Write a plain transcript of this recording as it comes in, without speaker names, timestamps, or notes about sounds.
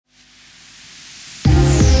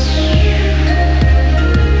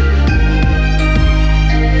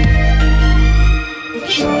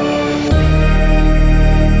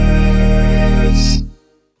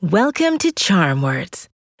Welcome to Charm Words,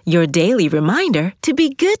 your daily reminder to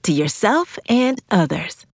be good to yourself and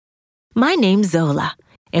others. My name's Zola,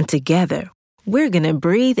 and together we're going to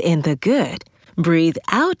breathe in the good, breathe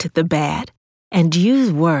out the bad, and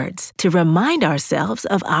use words to remind ourselves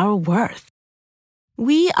of our worth.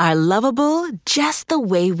 We are lovable just the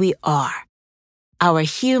way we are. Our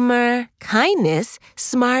humor, kindness,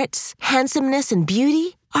 smarts, handsomeness, and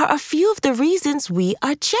beauty are a few of the reasons we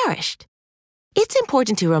are cherished. It's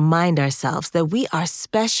important to remind ourselves that we are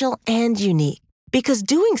special and unique because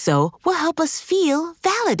doing so will help us feel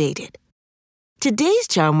validated. Today's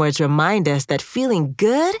charm words remind us that feeling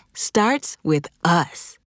good starts with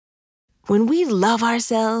us. When we love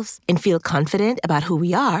ourselves and feel confident about who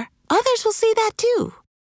we are, others will see that too.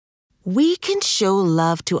 We can show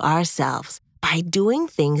love to ourselves by doing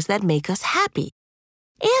things that make us happy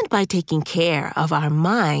and by taking care of our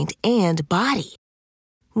mind and body.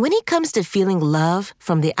 When it comes to feeling love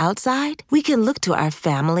from the outside, we can look to our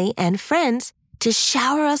family and friends to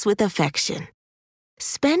shower us with affection.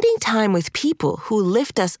 Spending time with people who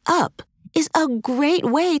lift us up is a great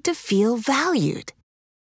way to feel valued.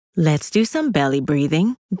 Let's do some belly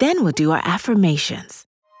breathing, then we'll do our affirmations.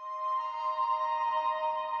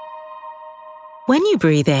 When you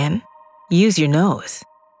breathe in, use your nose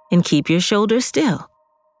and keep your shoulders still.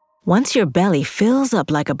 Once your belly fills up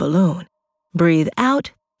like a balloon, breathe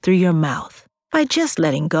out through your mouth by just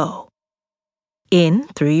letting go. In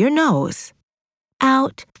through your nose,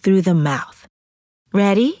 out through the mouth.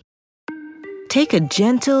 Ready? Take a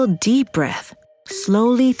gentle, deep breath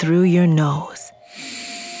slowly through your nose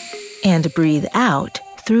and breathe out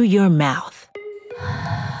through your mouth.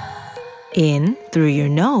 In through your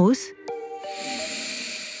nose,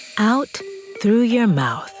 out through your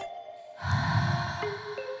mouth.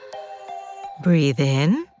 Breathe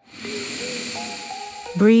in.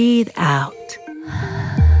 Breathe out.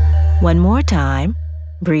 One more time.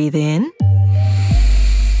 Breathe in.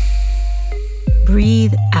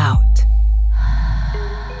 Breathe out.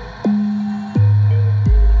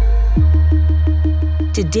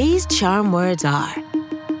 Today's charm words are,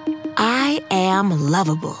 I am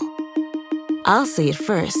lovable. I'll say it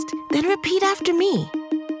first, then repeat after me.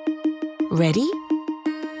 Ready?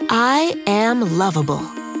 I am lovable.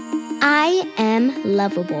 I am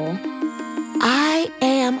lovable. I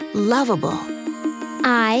am lovable.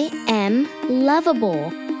 I am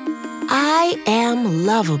lovable. I am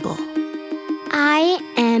lovable. I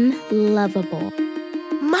am lovable.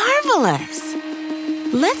 Marvelous!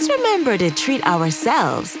 Let's remember to treat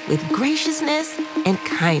ourselves with graciousness and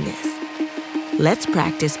kindness. Let's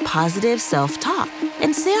practice positive self-talk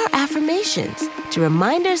and say our affirmations to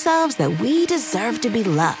remind ourselves that we deserve to be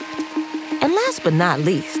loved. And last but not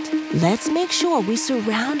least, let's make sure we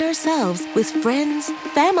surround ourselves with friends,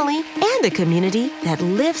 family, and a community that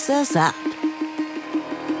lifts us up.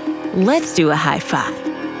 Let's do a high five.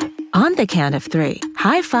 On the count of 3,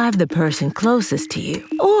 high five the person closest to you,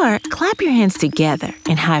 or clap your hands together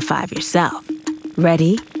and high five yourself.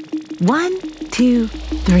 Ready? 1, 2,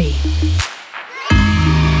 3.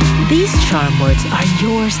 These charm words are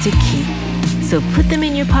yours to keep, so put them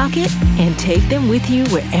in your pocket and take them with you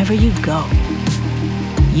wherever you go.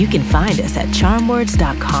 You can find us at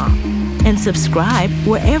charmwords.com and subscribe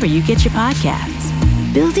wherever you get your podcasts.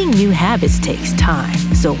 Building new habits takes time,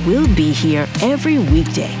 so we'll be here every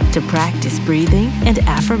weekday to practice breathing and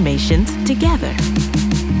affirmations together.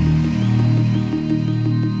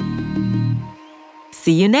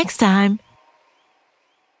 See you next time.